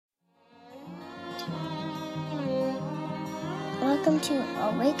welcome to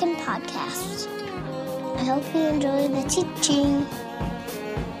Awaken Podcast. I hope you enjoy the teaching.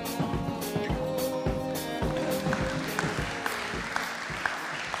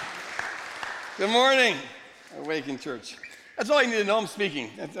 Good morning, Awaken Church. That's all you need to know. I'm speaking.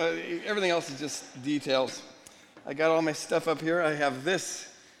 Everything else is just details. I got all my stuff up here. I have this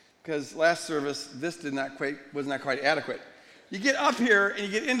because last service this was not quite adequate. You get up here and you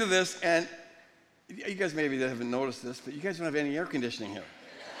get into this, and you guys maybe haven't noticed this, but you guys don't have any air conditioning here.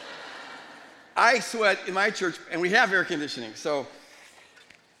 I sweat in my church, and we have air conditioning. But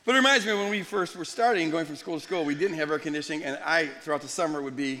it reminds me of when we first were starting, going from school to school, we didn't have air conditioning, and I, throughout the summer,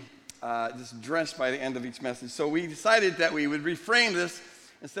 would be just drenched by the end of each message. So we decided that we would reframe this.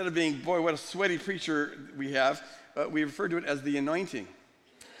 Instead of being, boy, what a sweaty preacher we have, we refer to it as the anointing.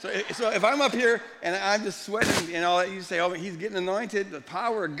 So if I'm up here and I'm just sweating and all that, you say, oh, he's getting anointed. The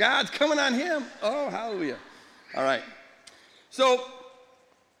power of God's coming on him. Oh, hallelujah. All right. So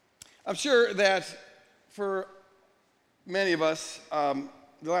I'm sure that for many of us, the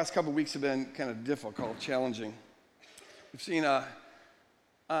last couple of weeks have been kind of difficult, challenging. We've seen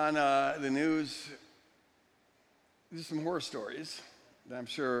on the news just some horror stories that I'm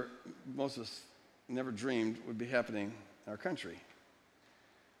sure most of us never dreamed would be happening in our country.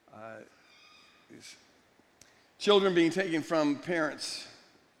 These children being taken from parents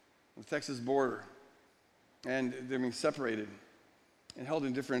on the Texas border, and they're being separated and held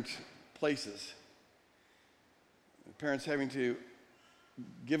in different places. The parents having to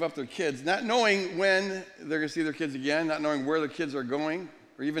give up their kids, not knowing when they're going to see their kids again, not knowing where their kids are going,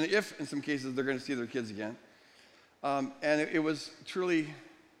 or even if, in some cases, they're going to see their kids again. And it was truly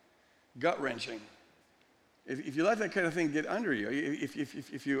gut-wrenching. If you let that kind of thing get under you,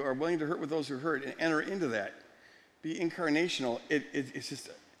 if you are willing to hurt with those who hurt and enter into that, be incarnational, it's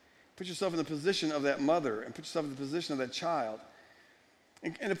just put yourself in the position of that mother and put yourself in the position of that child.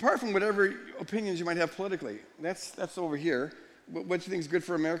 And apart from whatever opinions you might have politically, that's over here, what you think is good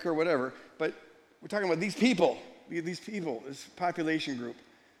for America or whatever, but we're talking about these people, this population group.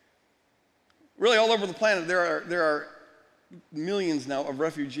 Really all over the planet, there are millions now of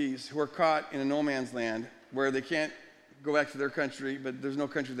refugees who are caught in a no man's land where they can't go back to their country, but there's no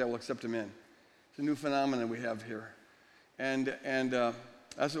country that will accept them in. It's a new phenomenon we have here. And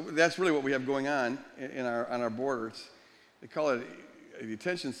that's really what we have going on on our border. They call it a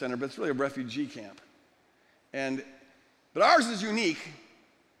detention center, but it's really a refugee camp. But ours is unique.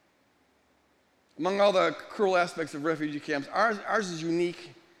 Among all the cruel aspects of refugee camps, ours is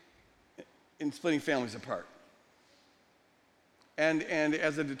unique in splitting families apart. And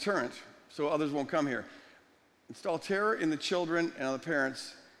as a deterrent, so others won't come here. Install terror in the children and on the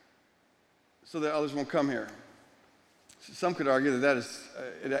parents so that others won't come here. Some could argue that is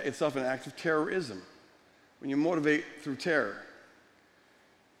itself an act of terrorism, when you motivate through terror.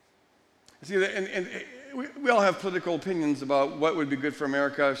 See, and we all have political opinions about what would be good for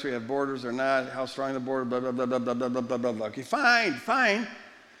America, should we have borders or not, how strong the border, blah, blah, blah, blah, blah, blah, blah, blah, blah. Okay, fine.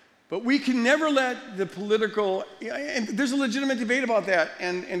 But we can never let the political, and there's a legitimate debate about that,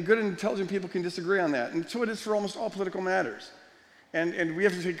 and good and intelligent people can disagree on that. And so it is for almost all political matters. And we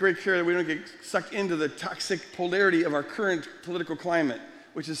have to take great care that we don't get sucked into the toxic polarity of our current political climate,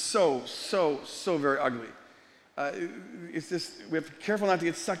 which is so very ugly. It's just, we have to be careful not to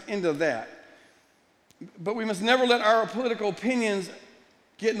get sucked into that. But we must never let our political opinions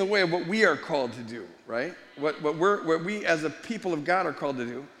get in the way of what we are called to do, right? What we as a people of God are called to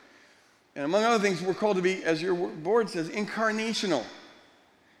do. And among other things, we're called to be, as your board says, incarnational.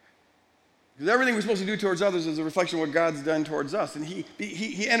 Because everything we're supposed to do towards others is a reflection of what God's done towards us. And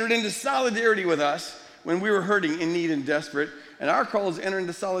he entered into solidarity with us when we were hurting, in need, and desperate. And our call is to enter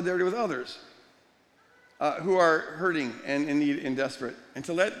into solidarity with others who are hurting and in need and desperate. And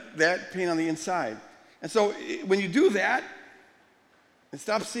to let that pain on the inside. And so when you do that, and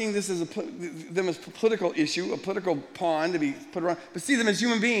stop seeing this as them as a political issue, a political pawn to be put around, but see them as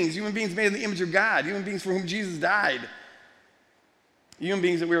human beings made in the image of God, human beings for whom Jesus died, human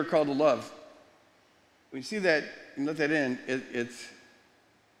beings that we are called to love. When you see that and let that in, it's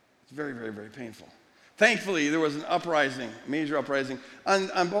very, very, very painful. Thankfully, there was an uprising, major uprising,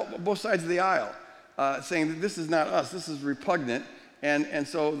 on both sides of the aisle, saying that this is not us, this is repugnant, and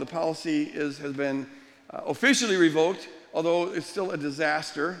so the policy has been officially revoked. Although it's still a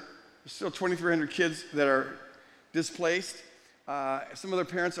disaster. There's still 2,300 kids that are displaced. Some of their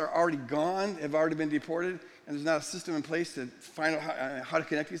parents are already gone, have already been deported, and there's not a system in place to find out how to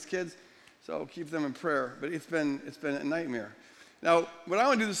connect these kids. So keep them in prayer. But it's been a nightmare. Now, what I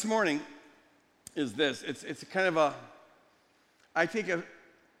want to do this morning is this. It's kind of I take a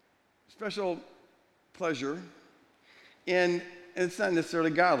special pleasure in it's not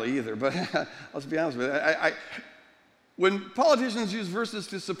necessarily godly either, but let's be honest with you. When politicians use verses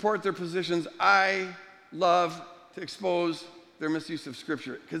to support their positions, I love to expose their misuse of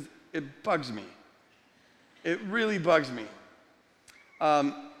Scripture because it bugs me. It really bugs me.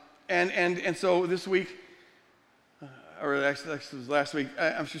 And so this week, or actually this was last week,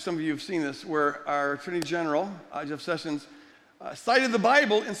 I'm sure some of you have seen this, where our Attorney General, Jeff Sessions, cited the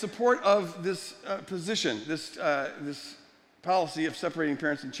Bible in support of this position, this policy of separating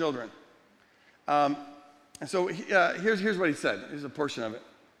parents and children. And so here's what he said. Here's a portion of it.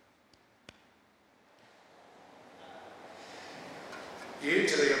 Due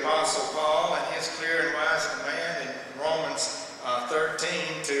to the Apostle Paul and his clear and wise command in Romans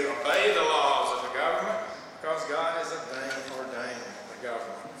 13 to obey the laws of the government, because God has ordained the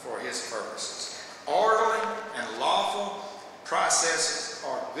government for his purposes. Orderly and lawful processes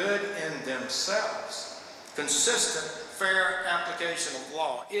are good in themselves. Consistent, fair application of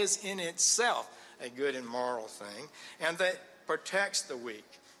law is in itself a good and moral thing, and that protects the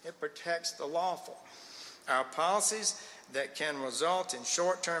weak. It protects the lawful. Our policies that can result in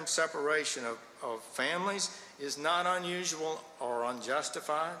short-term separation of families is not unusual or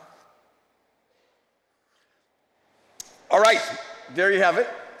unjustified. All right, there you have it.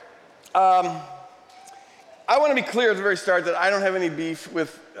 I want to be clear at the very start that I don't have any beef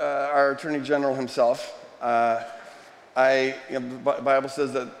with our Attorney General himself. The Bible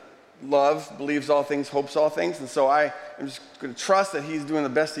says that love believes all things, hopes all things, and so I am just going to trust that he's doing the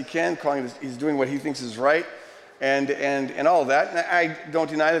best he can, he's doing what he thinks is right, and all of that. And I don't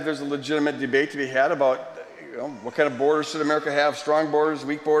deny that there's a legitimate debate to be had about what kind of borders should America have, strong borders,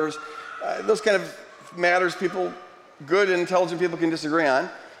 weak borders, those kind of matters good and intelligent people can disagree on.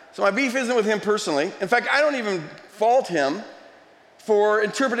 So my beef isn't with him personally. In fact, I don't even fault him for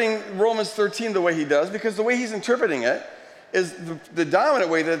interpreting Romans 13 the way he does, because the way he's interpreting it is the dominant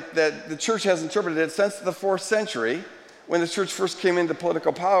way that the church has interpreted it since the 4th century, when the church first came into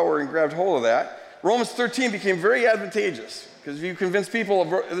political power and grabbed hold of that. Romans 13 became very advantageous, because if you convince people of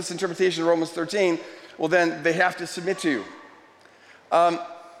this interpretation of Romans 13, well, then they have to submit to you.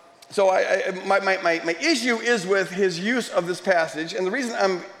 So my issue is with his use of this passage, and the reason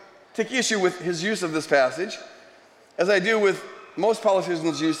I'm taking issue with his use of this passage, as I do with most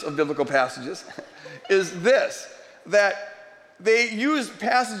politicians' use of biblical passages, is this, that they use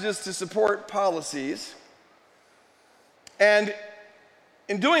passages to support policies, and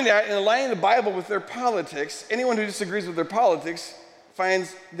in doing that, in aligning the Bible with their politics, anyone who disagrees with their politics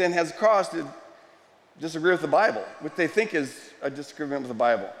then has cause to disagree with the Bible, which they think is a disagreement with the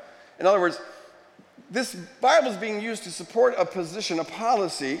Bible. In other words, this Bible is being used to support a position, a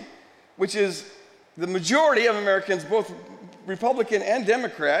policy, which is the majority of Americans, both Republican and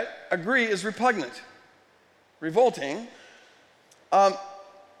Democrat, agree is repugnant, revolting. And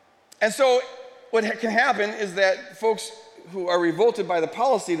so what can happen is that folks who are revolted by the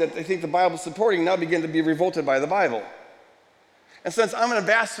policy that they think the Bible is supporting now begin to be revolted by the Bible. And since I'm an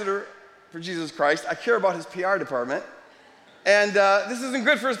ambassador for Jesus Christ, I care about his PR department. And this isn't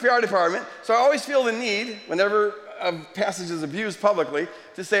good for his PR department, so I always feel the need, whenever a passage is abused publicly,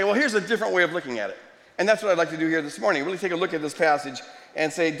 to say, well, here's a different way of looking at it. And that's what I'd like to do here this morning, really take a look at this passage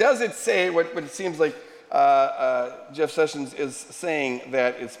and say, does it say what it seems like Jeff Sessions is saying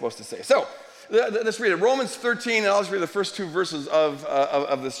that it's supposed to say? So let's read it. Romans 13, and I'll just read the first 2 verses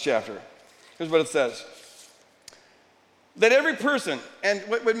of this chapter. Here's what it says. Let every person, and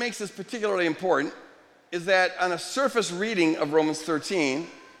what makes this particularly important is that on a surface reading of Romans 13,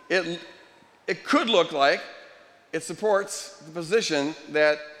 it could look like it supports the position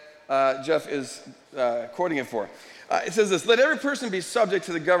that Jeff is quoting it for. It says this, let every person be subject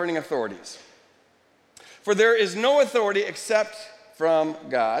to the governing authorities. For there is no authority except from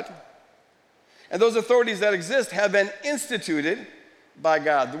God. And those authorities that exist have been instituted by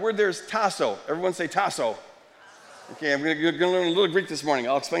God. The word there is tasso. Everyone say tasso. Okay, I'm going to learn a little Greek this morning.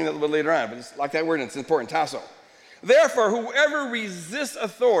 I'll explain that a little bit later on, but it's like that word, and it's important, tasso. Therefore, whoever resists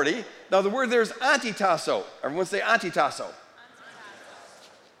authority, now the word there is antitasso. Everyone say antitasso.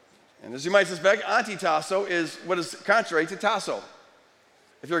 And as you might suspect, antitasso is what is contrary to tasso.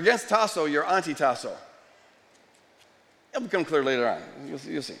 If you're against tasso, you're anti-tasso. It'll become clear later on.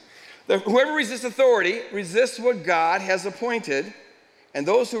 You'll see. Whoever resists authority resists what God has appointed, and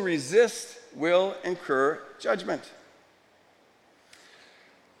those who resist will incur judgment.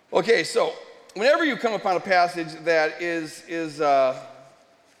 Okay, so whenever you come upon a passage that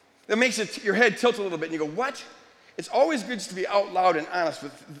that makes your head tilt a little bit, and you go, what? It's always good just to be out loud and honest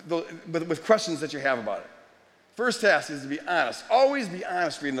with questions that you have about it. First task is to be honest. Always be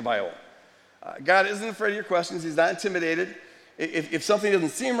honest reading the Bible. God isn't afraid of your questions. He's not intimidated. If something doesn't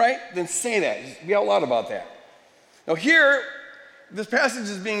seem right, then say that. Just be out loud about that. Now here, this passage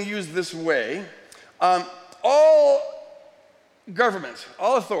is being used this way. All government,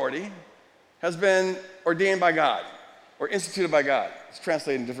 all authority has been ordained by God or instituted by God. It's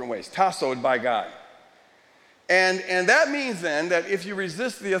translated in different ways. Tassoed by God. And that means then that if you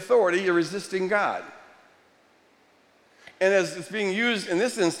resist the authority, you're resisting God. And as it's being used in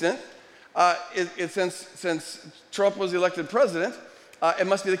this instant, since Trump was elected president, it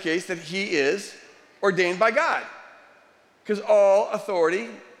must be the case that he is ordained by God. Because all authority,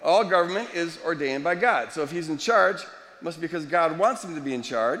 all government is ordained by God. So if he's in charge, it must be because God wants him to be in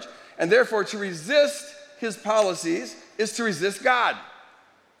charge. And therefore, to resist his policies is to resist God.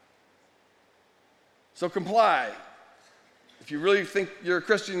 So comply. If you really think you're a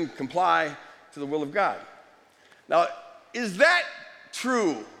Christian, comply to the will of God. Now, is that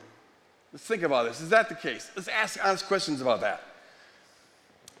true? Let's think about this. Is that the case? Let's ask honest questions about that.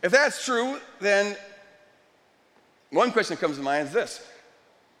 If that's true, then one question that comes to mind is this.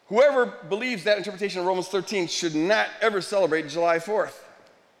 Whoever believes that interpretation of Romans 13 should not ever celebrate July 4th.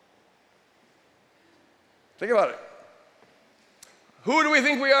 Think about it. Who do we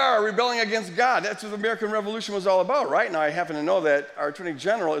think we are rebelling against God? That's what the American Revolution was all about, right? Now, I happen to know that our Attorney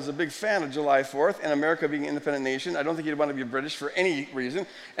General is a big fan of July 4th and America being an independent nation. I don't think he'd want to be British for any reason.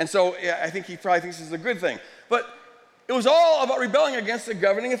 And so I think he probably thinks this is a good thing. But it was all about rebelling against the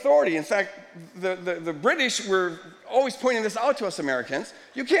governing authority. In fact, the British were always pointing this out to us Americans.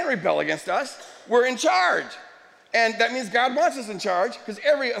 You can't rebel against us. We're in charge. And that means God wants us in charge because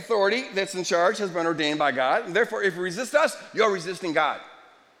every authority that's in charge has been ordained by God. And therefore, if you resist us, you're resisting God.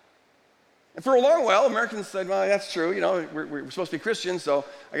 And for a long while, Americans said, well, that's true. You know, we're supposed to be Christians, so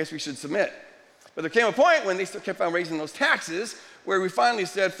I guess we should submit. But there came a point when they still kept on raising those taxes where we finally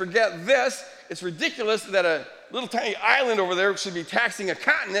said, forget this. It's ridiculous that a little tiny island over there should be taxing a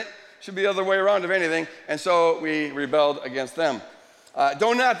continent. Should be the other way around, if anything. And so we rebelled against them.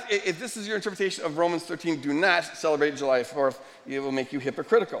 If this is your interpretation of Romans 13, do not celebrate July 4th. It will make you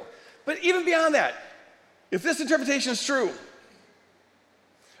hypocritical. But even beyond that, if this interpretation is true,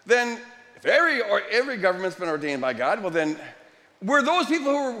 then if every government's been ordained by God, well then, were those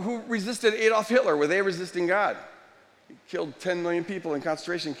people who resisted Adolf Hitler, were they resisting God? He killed 10 million people in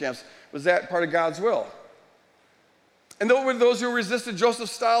concentration camps. Was that part of God's will? And were those who resisted Joseph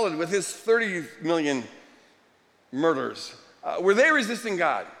Stalin with his 30 million murders, were they resisting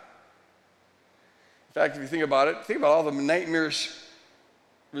God? In fact, if you think about it, think about all the nightmarish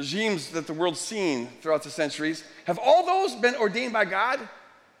regimes that the world's seen throughout the centuries. Have all those been ordained by God?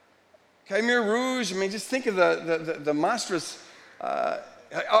 Khmer Rouge, I mean, just think of the monstrous,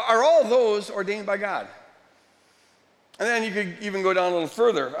 are all those ordained by God? And then you could even go down a little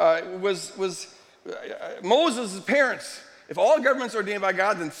further. Was Moses' parents, if all governments are ordained by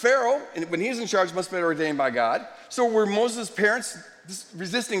God, then Pharaoh, when he's in charge, must be ordained by God. So were Moses' parents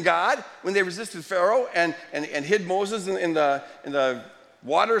resisting God when they resisted Pharaoh and hid Moses in the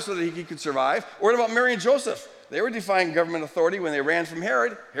water so that he could survive? Or what about Mary and Joseph? They were defying government authority when they ran from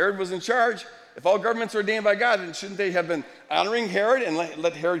Herod. Herod was in charge. If all governments are ordained by God, then shouldn't they have been honoring Herod and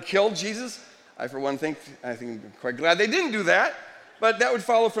let Herod kill Jesus? I, for one, think I'm quite glad they didn't do that. But that would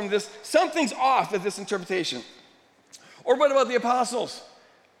follow from this. Something's off with this interpretation. Or what about the apostles?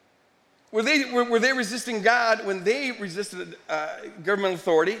 Were they resisting God when they resisted government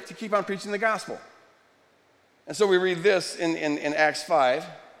authority to keep on preaching the gospel? And so we read this in Acts 5.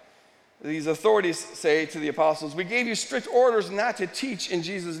 These authorities say to the apostles, we gave you strict orders not to teach in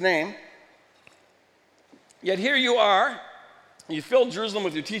Jesus' name. Yet here you are. You filled Jerusalem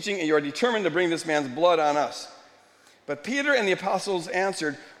with your teaching, and you are determined to bring this man's blood on us. But Peter and the apostles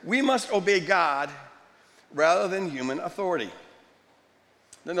answered, we must obey God rather than human authority.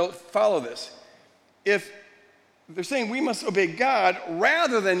 Now, follow this. If they're saying we must obey God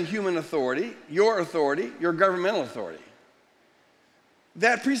rather than human authority, your governmental authority,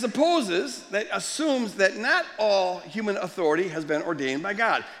 that presupposes, that assumes that not all human authority has been ordained by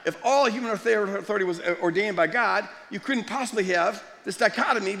God. If all human authority was ordained by God, you couldn't possibly have this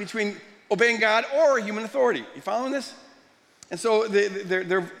dichotomy between obeying God or human authority. You following this? And so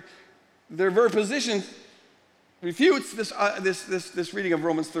their very position refutes this reading of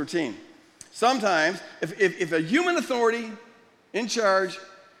Romans 13. Sometimes, if a human authority in charge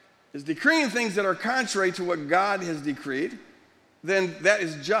is decreeing things that are contrary to what God has decreed, then that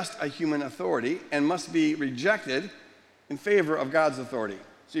is just a human authority and must be rejected in favor of God's authority.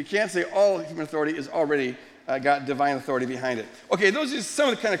 So you can't say all human authority is already got divine authority behind it. Okay, those are just some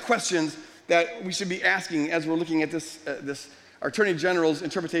of the kind of questions that we should be asking as we're looking at this our Attorney General's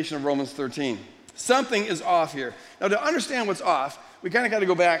interpretation of Romans 13. Something is off here. Now, to understand what's off, we kind of got to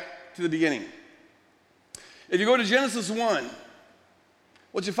go back to the beginning. If you go to Genesis 1,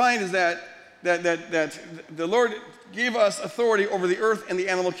 what you find is that the Lord gave us authority over the earth and the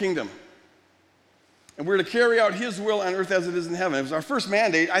animal kingdom. And we're to carry out his will on earth as it is in heaven. It was our first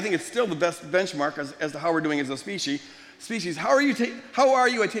mandate. I think it's still the best benchmark as to how we're doing as a species. How are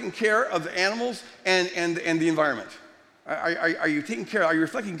you at taking care of the animals and the environment? Are you taking care? Are you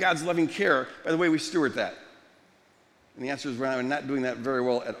reflecting God's loving care by the way we steward that? And the answer is we're not doing that very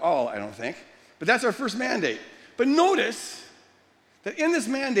well at all, I don't think. But that's our first mandate. But notice that in this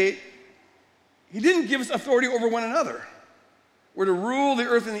mandate, he didn't give us authority over one another. We're to rule the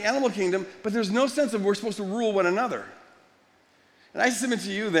earth and the animal kingdom, but there's no sense of we're supposed to rule one another. And I submit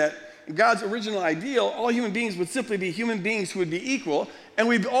to you that in God's original ideal, all human beings would simply be human beings who would be equal, and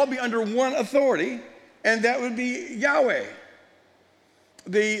we'd all be under one authority, and that would be Yahweh.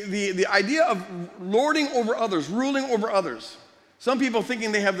 The idea of lording over others, ruling over others. Some people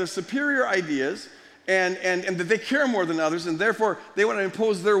thinking they have the superior ideas and that they care more than others, and therefore they want to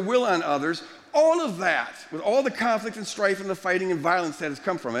impose their will on others. All of that, with all the conflict and strife and the fighting and violence that has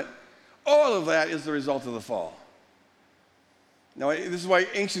come from it, all of that is the result of the fall. Now, this is why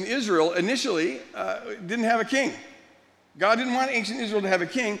ancient Israel initially didn't have a king. God didn't want ancient Israel to have a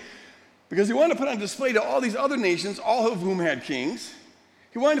king because he wanted to put on display to all these other nations, all of whom had kings.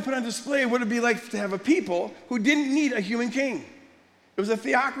 He wanted to put on display what it would be like to have a people who didn't need a human king. It was a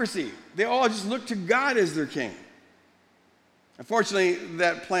theocracy. They all just looked to God as their king. Unfortunately,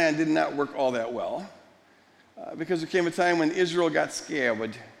 that plan did not work all that well because there came a time when Israel got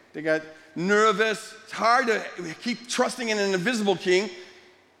scared. They got nervous. It's hard to keep trusting in an invisible king.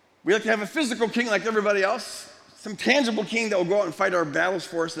 We like to have a physical king like everybody else, some tangible king that will go out and fight our battles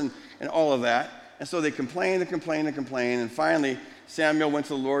for us and all of that. And so they complained, and finally Samuel went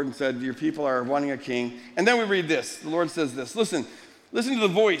to the Lord and said, your people are wanting a king. And then we read this. The Lord says this, listen to the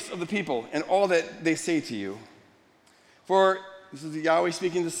voice of the people and all that they say to you. For, this is Yahweh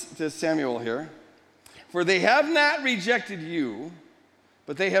speaking to Samuel here, for they have not rejected you,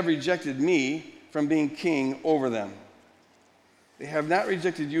 but they have rejected me from being king over them. They have not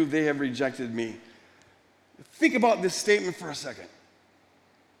rejected you, they have rejected me. Think about this statement for a second.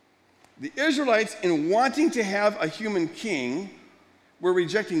 The Israelites, in wanting to have a human king, were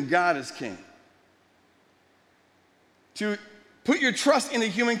rejecting God as king. To put your trust in a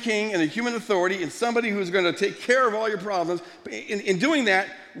human king and a human authority, in somebody who's going to take care of all your problems. In doing that,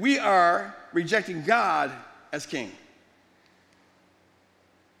 we are rejecting God as king.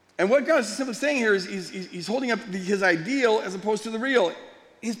 And what God is simply saying here is he's holding up his ideal as opposed to the real.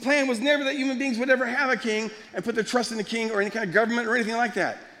 His plan was never that human beings would ever have a king and put their trust in the king or any kind of government or anything like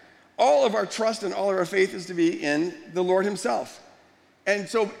that. All of our trust and all of our faith is to be in the Lord himself. And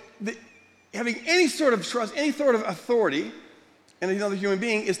so having any sort of trust, any sort of authority in another human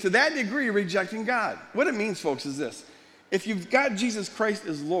being is to that degree rejecting God. What it means, folks, is this. If you've got Jesus Christ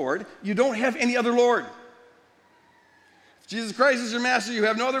as Lord, you don't have any other Lord. If Jesus Christ is your master, you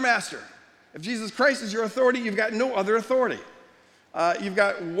have no other master. If Jesus Christ is your authority, you've got no other authority. You've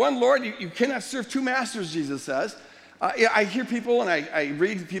got one Lord. You cannot serve two masters, Jesus says. I hear people and I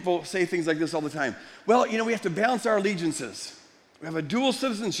read people say things like this all the time. Well, we have to balance our allegiances. We have a dual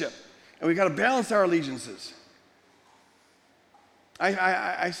citizenship, and we've got to balance our allegiances.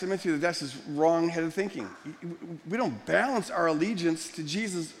 I submit to you that that's just wrong-headed thinking. We don't balance our allegiance to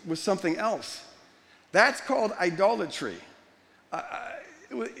Jesus with something else. That's called idolatry.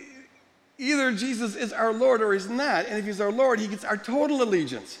 Either Jesus is our Lord or he's not, and if he's our Lord, he gets our total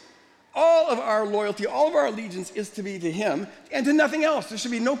allegiance. All of our loyalty, all of our allegiance is to be to him and to nothing else. There should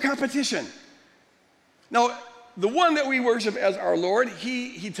be no competition. Now, the one that we worship as our Lord,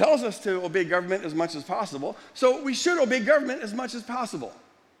 he tells us to obey government as much as possible, so we should obey government as much as possible.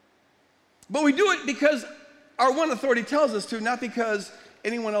 But we do it because our one authority tells us to, not because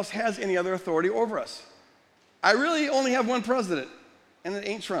anyone else has any other authority over us. I really only have one president, and it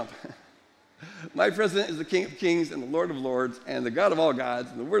ain't Trump. My president is the King of Kings and the Lord of Lords and the God of all gods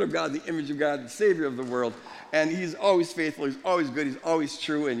and the Word of God, the image of God, the Savior of the world. And he's always faithful, he's always good, he's always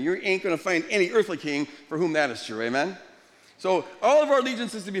true, and you ain't going to find any earthly king for whom that is true, amen? So all of our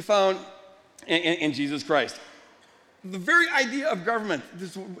allegiance is to be found in Jesus Christ. The very idea of government,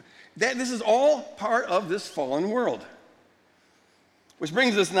 this is all part of this fallen world. Which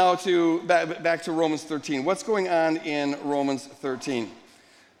brings us now to back to Romans 13. What's going on in Romans 13?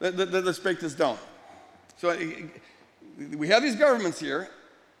 Let's break this down. So we have these governments here.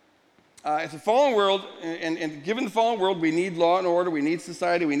 It's a fallen world, and given the fallen world, we need law and order, we need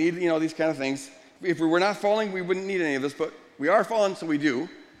society, we need these kind of things. If we were not falling, we wouldn't need any of this, but we are fallen, so we do.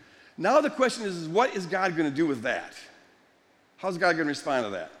 Now the question is what is God going to do with that? How's God going to respond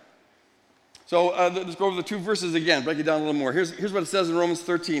to that? So let's go over the two verses again, break it down a little more. Here's what it says in Romans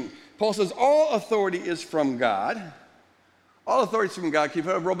 13. Paul says, all authority is from God. All authority is from God. Can you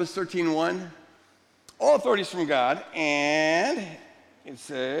put up Romans 13:1? All authority is from God, and it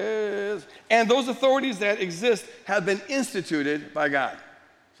says, and those authorities that exist have been instituted by God.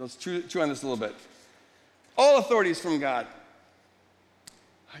 So let's chew on this a little bit. All authority is from God.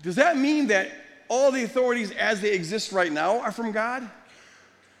 Does that mean that all the authorities as they exist right now are from God?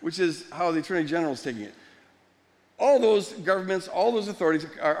 Which is how the Attorney General is taking it. All those governments, all those authorities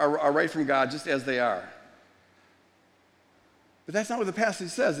are right from God just as they are. But that's not what the passage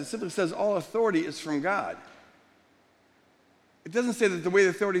says. It simply says all authority is from God. It doesn't say that the way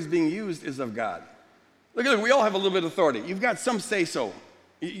the authority is being used is of God. Look, we all have a little bit of authority. You've got some say-so.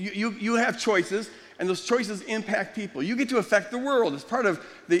 You have choices, and those choices impact people. You get to affect the world. It's part of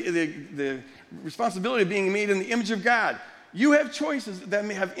the responsibility of being made in the image of God. You have choices that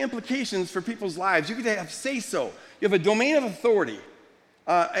may have implications for people's lives. You get to have say-so. You have a domain of authority,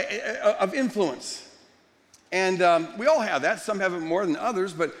 of influence. And we all have that. Some have it more than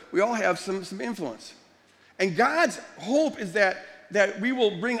others, but we all have some influence. And God's hope is that we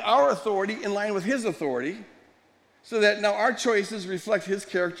will bring our authority in line with His authority so that now our choices reflect His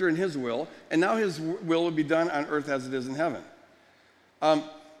character and His will, and now His will be done on earth as it is in heaven.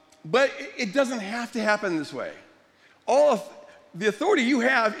 But it doesn't have to happen this way. All of the authority you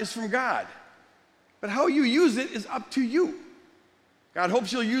have is from God. But how you use it is up to you. God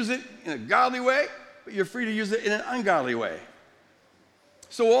hopes you'll use it in a godly way, but you're free to use it in an ungodly way.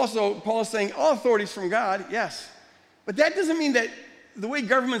 So also, Paul is saying all authority is from God, yes. But that doesn't mean that the way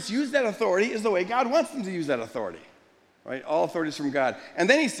governments use that authority is the way God wants them to use that authority. Right? All authority is from God. And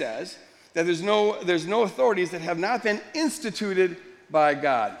then he says that there's no authorities that have not been instituted by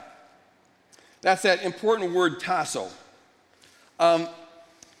God. That's that important word tasso.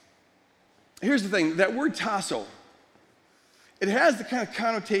 Here's the thing, that word tasso, it has the kind of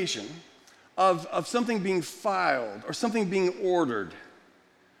connotation of something being filed or something being ordered.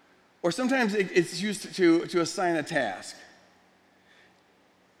 Or sometimes it's used to assign a task.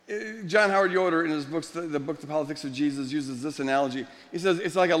 John Howard Yoder, in his books, the book The Politics of Jesus, uses this analogy. He says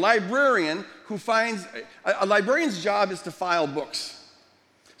it's like a librarian who finds, a librarian's job is to file books.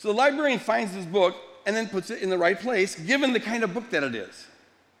 So the librarian finds this book and then puts it in the right place, given the kind of book that it is.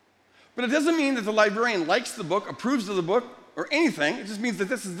 But it doesn't mean that the librarian likes the book, approves of the book, or anything. It just means that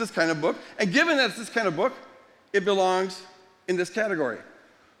this is this kind of book. And given that it's this kind of book, it belongs in this category.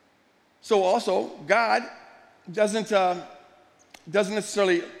 So also, God doesn't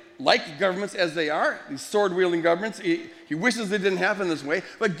necessarily like governments as they are, these sword-wielding governments. He wishes they didn't happen this way.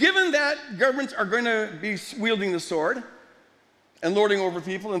 But given that governments are going to be wielding the sword and lording over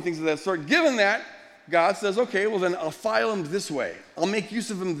people and things of that sort, given that, God says, okay, well then I'll file them this way. I'll make use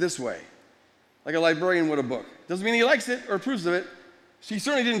of them this way, like a librarian would a book. Doesn't mean he likes it or approves of it. He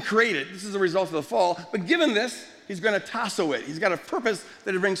certainly didn't create it. This is a result of the fall. But given this, he's going to tasso it. He's got a purpose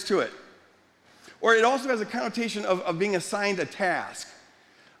that he brings to it. Or it also has a connotation of being assigned a task.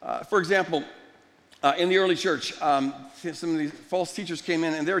 For example, in the early church, some of these false teachers came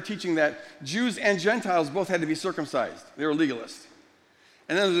in and they were teaching that Jews and Gentiles both had to be circumcised. They were legalists.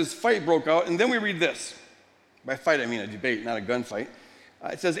 And then this fight broke out, and then we read this. By fight, I mean a debate, not a gunfight.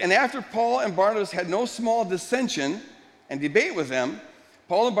 It says, and after Paul and Barnabas had no small dissension and debate with them,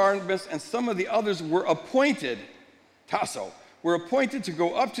 Paul and Barnabas and some of the others were appointed, tasso, were appointed to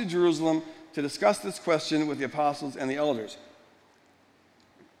go up to Jerusalem to discuss this question with the apostles and the elders.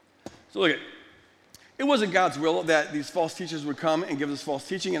 So look, it wasn't God's will that these false teachers would come and give this false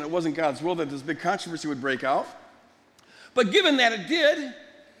teaching, and it wasn't God's will that this big controversy would break out. But given that it did,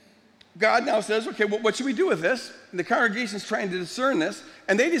 God now says, okay, well, what should we do with this? And the congregation's trying to discern this,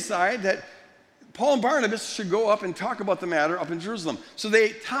 and they decide that Paul and Barnabas should go up and talk about the matter up in Jerusalem. So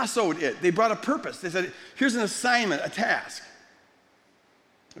they tassoed it. They brought a purpose. They said, here's an assignment, a task.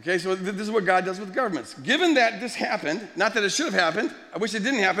 Okay, so this is what God does with governments. Given that this happened, not that it should have happened, I wish it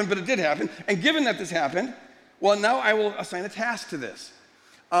didn't happen, but it did happen, and given that this happened, well, now I will assign a task to this.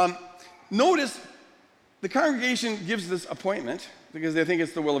 Notice the congregation gives this appointment because they think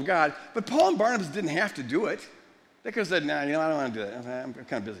it's the will of God, but Paul and Barnabas didn't have to do it. They could have said, I don't want to do that. I'm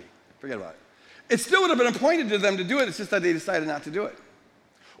kind of busy. Forget about it. It still would have been appointed to them to do it. It's just that they decided not to do it.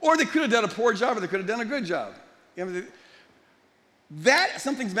 Or they could have done a poor job, or they could have done a good job. That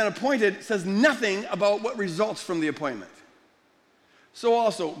something's been appointed says nothing about what results from the appointment. So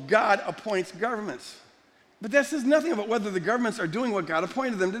also, God appoints governments. But that says nothing about whether the governments are doing what God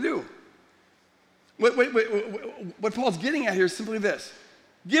appointed them to do. What Paul's getting at here is simply this.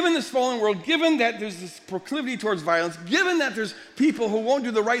 Given this fallen world, given that there's this proclivity towards violence, given that there's people who won't do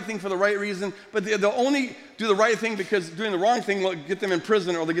the right thing for the right reason, but they'll only do the right thing because doing the wrong thing will get them in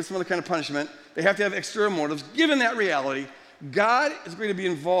prison or they'll get some other kind of punishment. They have to have exterior motives. Given that reality, God is going to be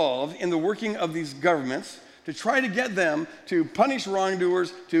involved in the working of these governments to try to get them to punish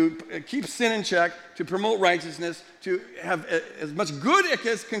wrongdoers, to keep sin in check, to promote righteousness, to have as much good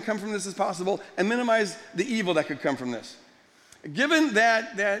as can come from this as possible, and minimize the evil that could come from this. Given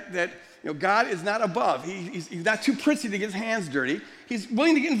that God is not above, he's not too prissy to get his hands dirty, he's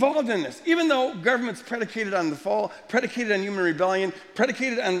willing to get involved in this. Even though government's predicated on the fall, predicated on human rebellion,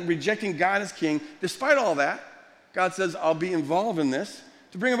 predicated on rejecting God as king, despite all that, God says, I'll be involved in this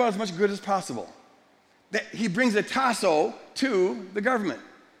to bring about as much good as possible. That he brings a tasso to the government.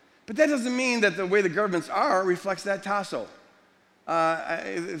 But that doesn't mean that the way the governments are reflects that tasso.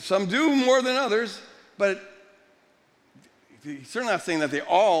 Some do more than others, but he's certainly not saying that they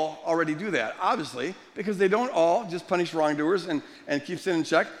all already do that, obviously, because they don't all just punish wrongdoers and keep sin in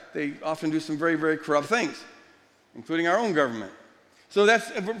check. They often do some very, very corrupt things, including our own government. So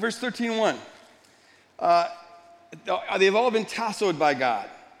that's verse 13:1. They've all been tassoed by God.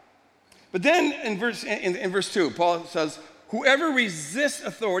 But then in verse 2, Paul says, whoever resists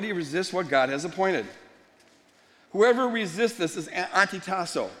authority resists what God has appointed. Whoever resists this is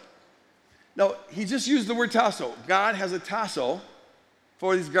anti-tasso. Now, he just used the word tasso. God has a tasso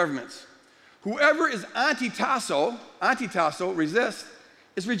for these governments. Whoever is anti-tasso, resist,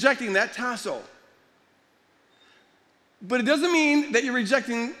 is rejecting that tasso. But it doesn't mean that you're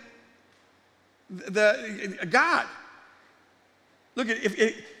rejecting God. Look,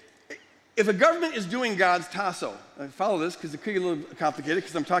 if a government is doing God's tasso, follow this because it could get a little complicated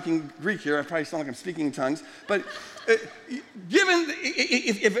because I'm talking Greek here. I probably sound like I'm speaking in tongues. But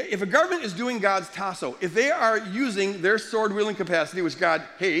if a government is doing God's tasso, if they are using their sword-wielding capacity, which God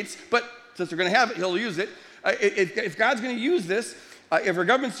hates, but since they're going to have it, he'll use it. If God's going to use this, if our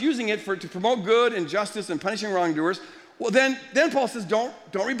government's using it to promote good and justice and punishing wrongdoers, well, then Paul says, don't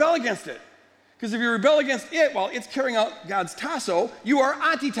rebel against it. Because if you rebel against it while it's carrying out God's tasso, you are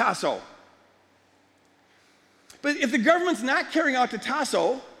anti-tasso. But if the government's not carrying out the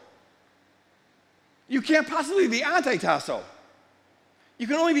tasso, you can't possibly be anti-tasso. You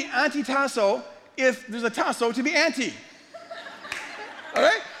can only be anti-tasso if there's a tasso to be anti. All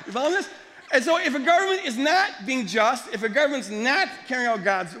right? You following this? And so if a government is not being just, if a government's not carrying out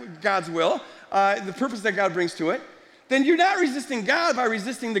God's will, the purpose that God brings to it, then you're not resisting God by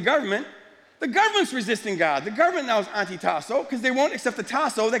resisting the government. The government's resisting God. The government now is anti-tasso because they won't accept the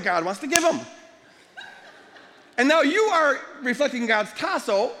tasso that God wants to give them. And now you are reflecting God's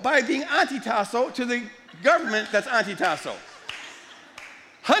tasso by being anti-tasso to the government that's anti-tasso.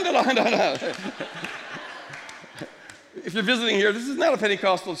 If you're visiting here, this is not a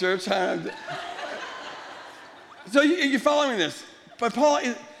Pentecostal church. So you're following this. But Paul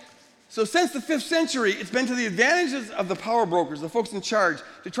is... So since the 5th century, it's been to the advantages of the power brokers, the folks in charge,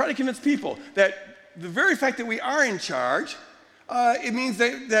 to try to convince people that the very fact that we are in charge, it means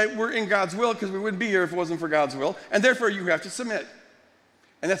that we're in God's will because we wouldn't be here if it wasn't for God's will, and therefore you have to submit.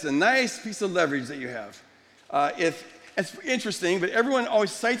 And that's a nice piece of leverage that you have. It's interesting, but everyone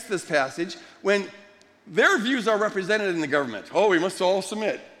always cites this passage when their views are represented in the government. Oh, we must all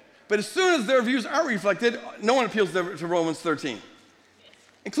submit. But as soon as their views aren't reflected, no one appeals to Romans 13.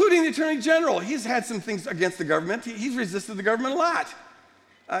 Including the Attorney General. He's had some things against the government. He's resisted the government a lot.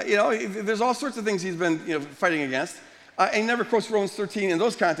 There's all sorts of things he's been fighting against. And he never quotes Romans 13 in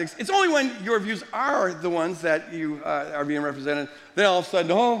those contexts. It's only when your views are the ones that you are being represented, then all of a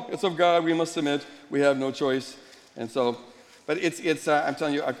sudden, oh, it's of God, we must submit, we have no choice. And so, but it's I'm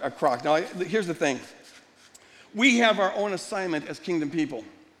telling you, a crock. Now, here's the thing. We have our own assignment as kingdom people.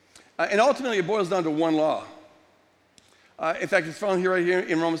 And ultimately, it boils down to one law. In fact, it's found right here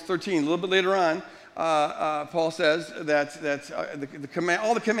in Romans 13. A little bit later on, Paul says that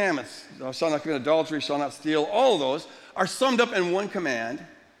all the commandments, shall not commit adultery, shall not steal, all of those are summed up in one command,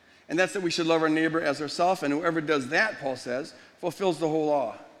 and that's that we should love our neighbor as ourselves, and whoever does that, Paul says, fulfills the whole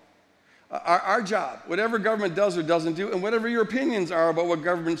law. Our job, whatever government does or doesn't do, and whatever your opinions are about what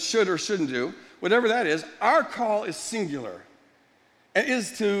government should or shouldn't do, whatever that is, our call is singular, and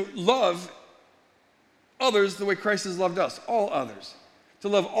is to love others the way Christ has loved us, all others. To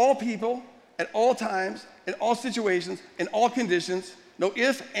love all people at all times, in all situations, in all conditions, no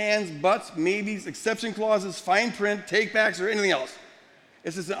ifs, ands, buts, maybes, exception clauses, fine print, take-backs, or anything else.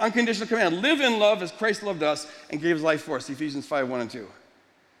 It's just an unconditional command. Live in love as Christ loved us and gave his life for us, Ephesians 5:1 and 2.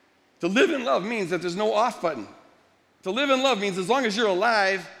 To live in love means that there's no off button. To live in love means as long as you're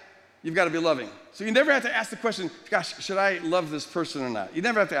alive, you've got to be loving. So you never have to ask the question, gosh, should I love this person or not? You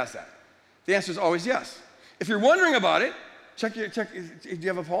never have to ask that. The answer is always yes. If you're wondering about it, check, do you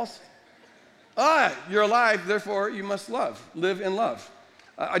have a pulse? You're alive, therefore you must love. Live in love.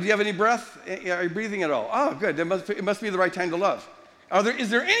 Do you have any breath? Are you breathing at all? Oh, good. It must be the right time to love. Is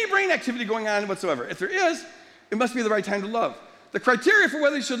there any brain activity going on whatsoever? If there is, it must be the right time to love. The criteria for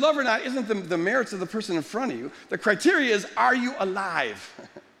whether you should love or not isn't the merits of the person in front of you. The criteria is, are you alive?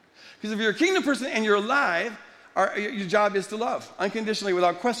 Because if you're a kingdom person and you're alive, your job is to love, unconditionally,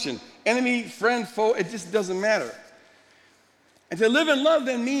 without question. Enemy, friend, foe, it just doesn't matter. And to live in love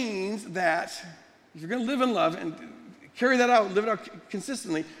then means that if you're going to live in love and carry that out, live it out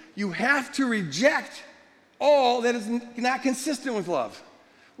consistently, you have to reject all that is not consistent with love.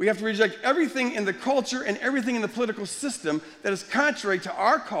 We have to reject everything in the culture and everything in the political system that is contrary to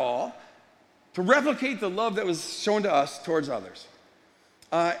our call to replicate the love that was shown to us towards others.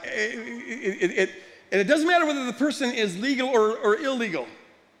 And it doesn't matter whether the person is legal or illegal.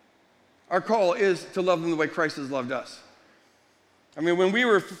 Our call is to love them the way Christ has loved us. I mean, when we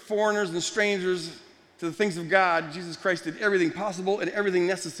were foreigners and strangers to the things of God, Jesus Christ did everything possible and everything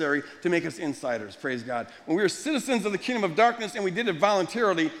necessary to make us insiders, praise God. When we were citizens of the kingdom of darkness and we did it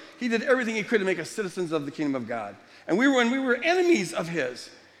voluntarily, he did everything he could to make us citizens of the kingdom of God. And when we were enemies of his,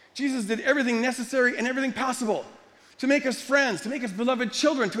 Jesus did everything necessary and everything possible to make us friends, to make us beloved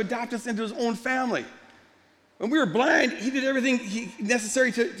children, to adopt us into his own family. When we were blind, he did everything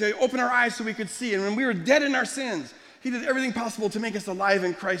necessary to open our eyes so we could see. And when we were dead in our sins, he did everything possible to make us alive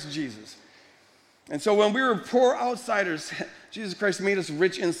in Christ Jesus. And so when we were poor outsiders, Jesus Christ made us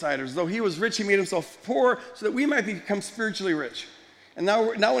rich insiders. Though he was rich, he made himself poor so that we might become spiritually rich. And now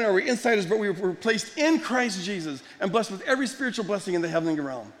we're insiders, but we were placed in Christ Jesus and blessed with every spiritual blessing in the heavenly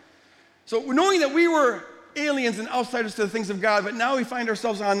realm. So knowing that we were aliens and outsiders to the things of God, but now we find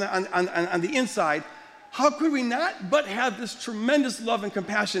ourselves on the inside, how could we not but have this tremendous love and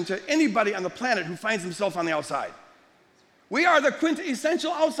compassion to anybody on the planet who finds himself on the outside? We are the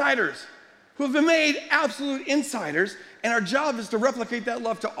quintessential outsiders who have been made absolute insiders, and our job is to replicate that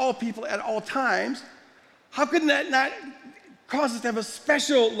love to all people at all times. How could that not cause us to have a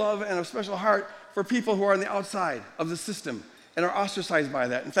special love and a special heart for people who are on the outside of the system and are ostracized by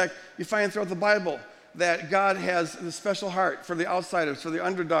that? In fact, you find throughout the Bible that God has a special heart for the outsiders, for the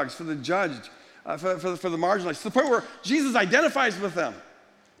underdogs, for the judged, for the marginalized, to the point where Jesus identifies with them.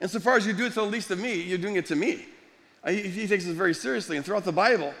 Insofar as you do it to the least of me, you're doing it to me. He takes this very seriously. And throughout the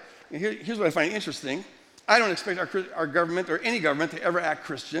Bible, here's what I find interesting. I don't expect our government or any government to ever act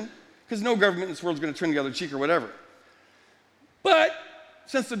Christian, because no government in this world is going to turn the other cheek or whatever. But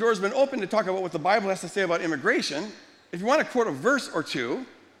since the door's been open to talk about what the Bible has to say about immigration, if you want to quote a verse or two,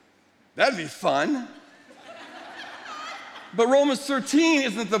 that'd be fun. But Romans 13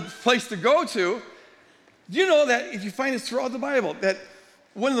 isn't the place to go to. Do you know that if you find this throughout the Bible, that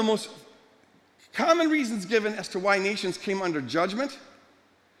one of the most common reasons given as to why nations came under judgment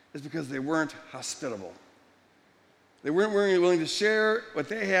is because they weren't hospitable. They weren't willing to share what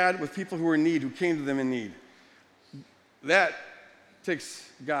they had with people who were in need, who came to them in need. That takes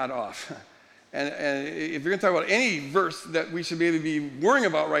God off. And if you're going to talk about any verse that we should maybe be worrying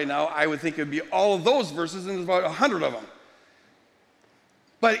about right now, I would think it would be all of those verses, and there's about 100 of them.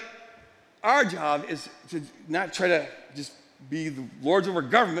 But our job is to not try to just be the lords over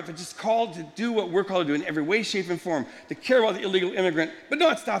government, but just called to do what we're called to do in every way, shape, and form, to care about the illegal immigrant, but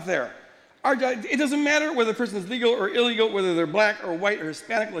not stop there. Our job, it doesn't matter whether the person is legal or illegal, whether they're black or white or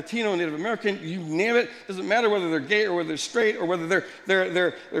Hispanic, Latino, Native American, you name it. It doesn't matter whether they're gay or whether they're straight or whether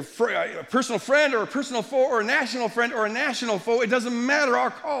they're a personal friend or a personal foe or a national friend or a national foe. It doesn't matter. Our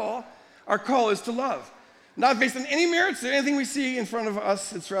call is to love. Not based on any merits or anything we see in front of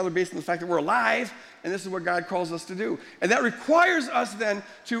us. It's rather based on the fact that we're alive, and this is what God calls us to do. And that requires us then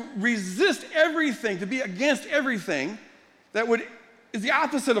to resist everything, to be against everything that is the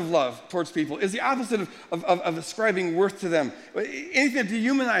opposite of love towards people, is the opposite of ascribing worth to them. Anything that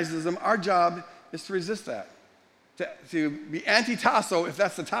dehumanizes them, our job is to resist that, to be anti-tasso if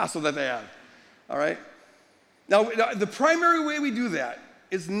that's the tasso that they have, all right? Now, the primary way we do that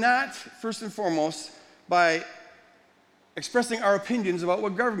is not, first and foremost, by expressing our opinions about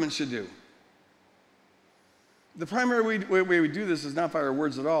what government should do. The primary way we do this is not by our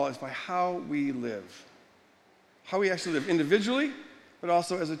words at all, it's by how we live. How we actually live individually, but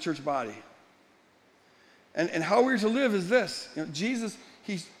also as a church body. And how we're to live is this. You know, Jesus,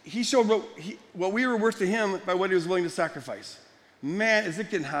 he showed what we were worth to him by what he was willing to sacrifice. Man, is it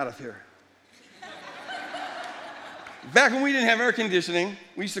getting hot up here. Back when we didn't have air conditioning,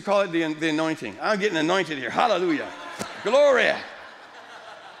 we used to call it the anointing. I'm getting anointed here. Hallelujah. Glory.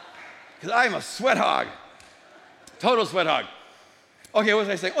 because I'm a sweat hog. Total sweat hog. Okay, what was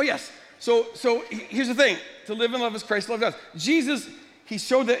I saying? Oh, yes. So here's the thing. To live in love as Christ loved us. Jesus, he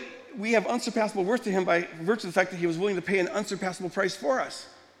showed that we have unsurpassable worth to him by virtue of the fact that he was willing to pay an unsurpassable price for us.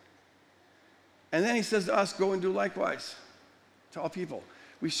 And then he says to us, go and do likewise to all people.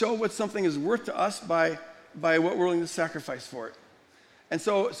 We show what something is worth to us by what we're willing to sacrifice for it. And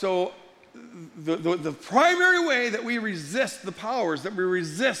so the primary way that we resist the powers, that we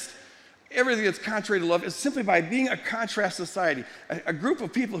resist everything that's contrary to love, is simply by being a contrast society, a group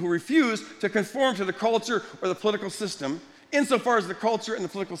of people who refuse to conform to the culture or the political system, insofar as the culture and the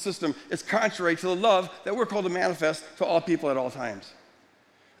political system is contrary to the love that we're called to manifest to all people at all times.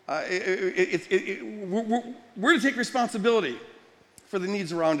 We're to take responsibility for the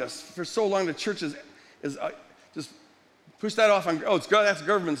needs around us. For so long, the church is just push that off on, that's the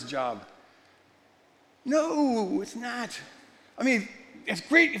government's job. No, it's not. I mean, it's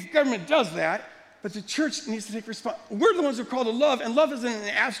great if government does that, but the church needs to take responsibility. We're the ones who are called to love, and love isn't an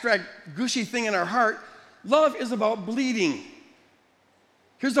abstract, gushy thing in our heart. Love is about bleeding.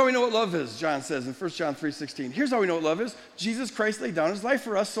 Here's how we know what love is, John says in 1 John 3:16. Here's how we know what love is. Jesus Christ laid down his life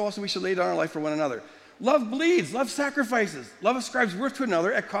for us, so also we should lay down our life for one another. Love bleeds. Love sacrifices. Love ascribes worth to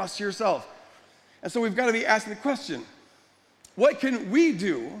another at cost to yourself. And so we've got to be asking the question, what can we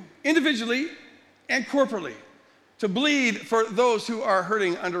do individually and corporately to bleed for those who are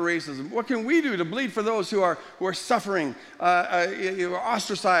hurting under racism? What can we do to bleed for those who are suffering,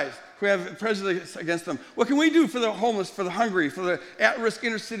 ostracized, who have prejudice against them? What can we do for the homeless, for the hungry, for the at-risk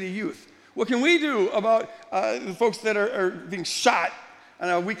inner-city youth? What can we do about the folks that are being shot on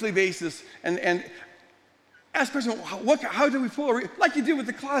a weekly basis? And ask the question, how do we pull, like you did with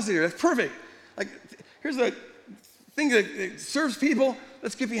the closet here? That's perfect. Like, here's a thing that serves people.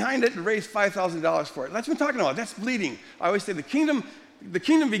 Let's get behind it and raise $5,000 for it. That's what I'm talking about. That's bleeding. I always say the kingdom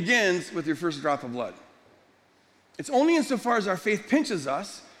begins with your first drop of blood. It's only insofar as our faith pinches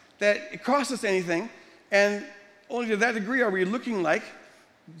us that it costs us anything, and only to that degree are we looking like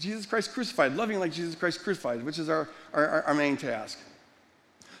Jesus Christ crucified, loving like Jesus Christ crucified, which is our main task.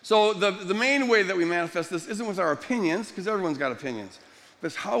 So the main way that we manifest this isn't with our opinions, because everyone's got opinions, but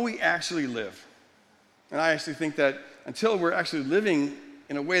it's how we actually live. And I actually think that until we're actually living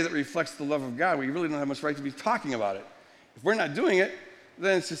in a way that reflects the love of God, we really don't have much right to be talking about it. If we're not doing it,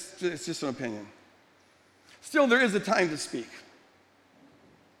 then it's just an opinion. Still, there is a time to speak.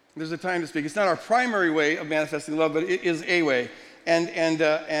 There's a time to speak. It's not our primary way of manifesting love, but it is a way. And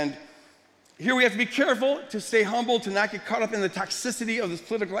here we have to be careful to stay humble, to not get caught up in the toxicity of this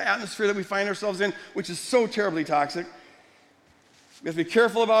political atmosphere that we find ourselves in, which is so terribly toxic. We have to be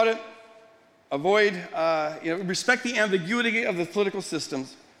careful about it. Avoid, respect the ambiguity of the political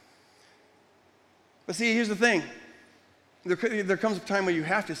systems. But see, here's the thing. There comes a time when you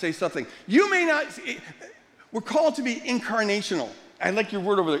have to say something. You may not, we're called to be incarnational. I like your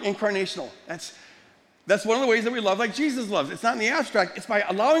word over there, incarnational. That's one of the ways that we love like Jesus loves. It's not in the abstract. It's by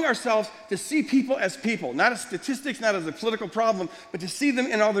allowing ourselves to see people as people, not as statistics, not as a political problem, but to see them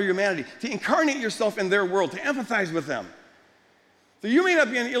in all their humanity, to incarnate yourself in their world, to empathize with them. So you may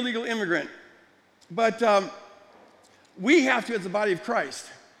not be an illegal immigrant, but we have to, as the body of Christ,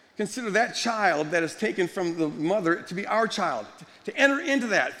 consider that child that is taken from the mother to be our child, to enter into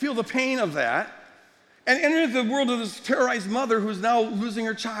that, feel the pain of that, and enter into the world of this terrorized mother who's now losing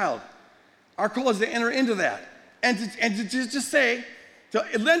her child. Our call is to enter into that and to just say, to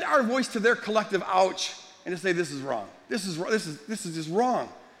lend our voice to their collective ouch and to say, this is wrong. This is just wrong.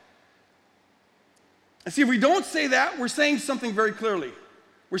 And see, if we don't say that, we're saying something very clearly.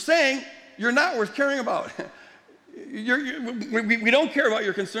 We're saying, you're not worth caring about. We don't care about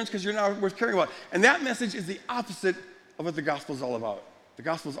your concerns because you're not worth caring about. And that message is the opposite of what the gospel is all about. The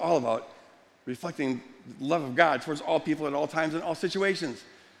gospel is all about reflecting the love of God towards all people at all times and all situations.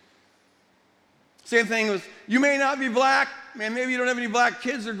 Same thing with, you may not be black, man, maybe you don't have any black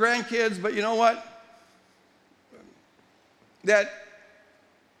kids or grandkids, but you know what? That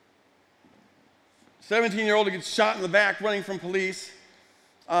 17-year-old who gets shot in the back running from police,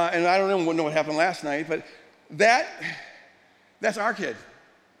 and I don't even know what happened last night, but that's our kid.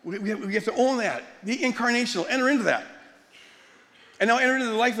 We have to own that, be incarnational, enter into that. And now enter into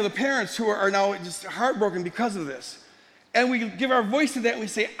the life of the parents who are now just heartbroken because of this. And we give our voice to that and we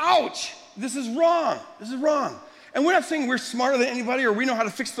say, ouch, this is wrong, this is wrong. And we're not saying we're smarter than anybody or we know how to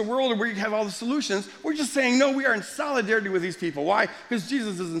fix the world or we have all the solutions. We're just saying, no, we are in solidarity with these people. Why? Because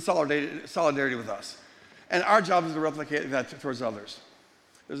Jesus is in solidarity with us. And our job is to replicate that towards others.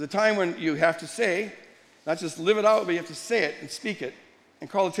 There's a time when you have to say, not just live it out, but you have to say it and speak it and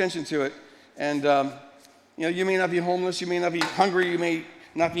call attention to it. And you may not be homeless, you may not be hungry, you may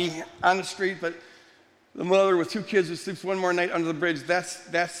not be on the street, but the mother with 2 kids who sleeps one more night under the bridge,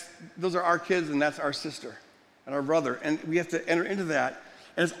 those are our kids, and that's our sister and our brother. And we have to enter into that.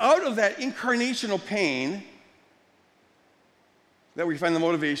 And it's out of that incarnational pain that we find the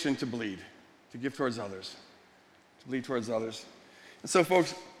motivation to bleed, to give towards others, to bleed towards others. And so,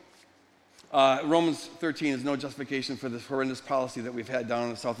 folks, Romans 13 is no justification for this horrendous policy that we've had down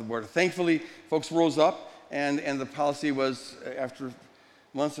on the south of the border. Thankfully, folks rose up, and the policy was, after a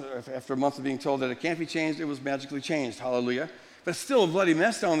month of being told that it can't be changed, it was magically changed. Hallelujah. But it's still a bloody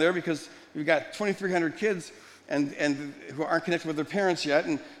mess down there because we've got 2,300 kids and who aren't connected with their parents yet,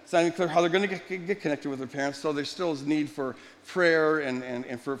 and it's not even clear how they're going to get connected with their parents, so there still is need for prayer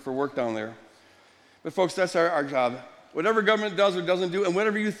and for work down there. But folks, that's our job. Whatever government does or doesn't do, and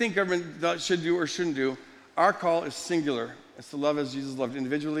whatever you think government should do or shouldn't do, our call is singular. It's to love as Jesus loved,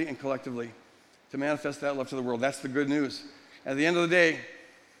 individually and collectively, to manifest that love to the world. That's the good news. At the end of the day,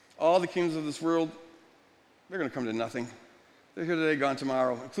 all the kingdoms of this world, they're going to come to nothing. They're here today, gone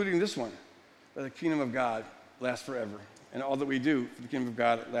tomorrow, including this one. But the kingdom of God lasts forever. And all that we do for the kingdom of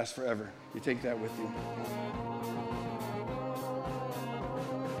God lasts forever. You take that with you.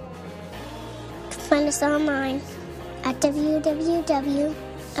 Find us online at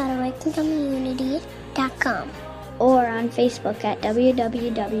www.awakencommunity.com or on Facebook at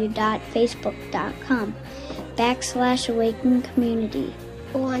www.facebook.com/awakencommunity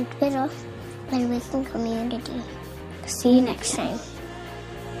or on Twitter at Awaken Community. See you next time.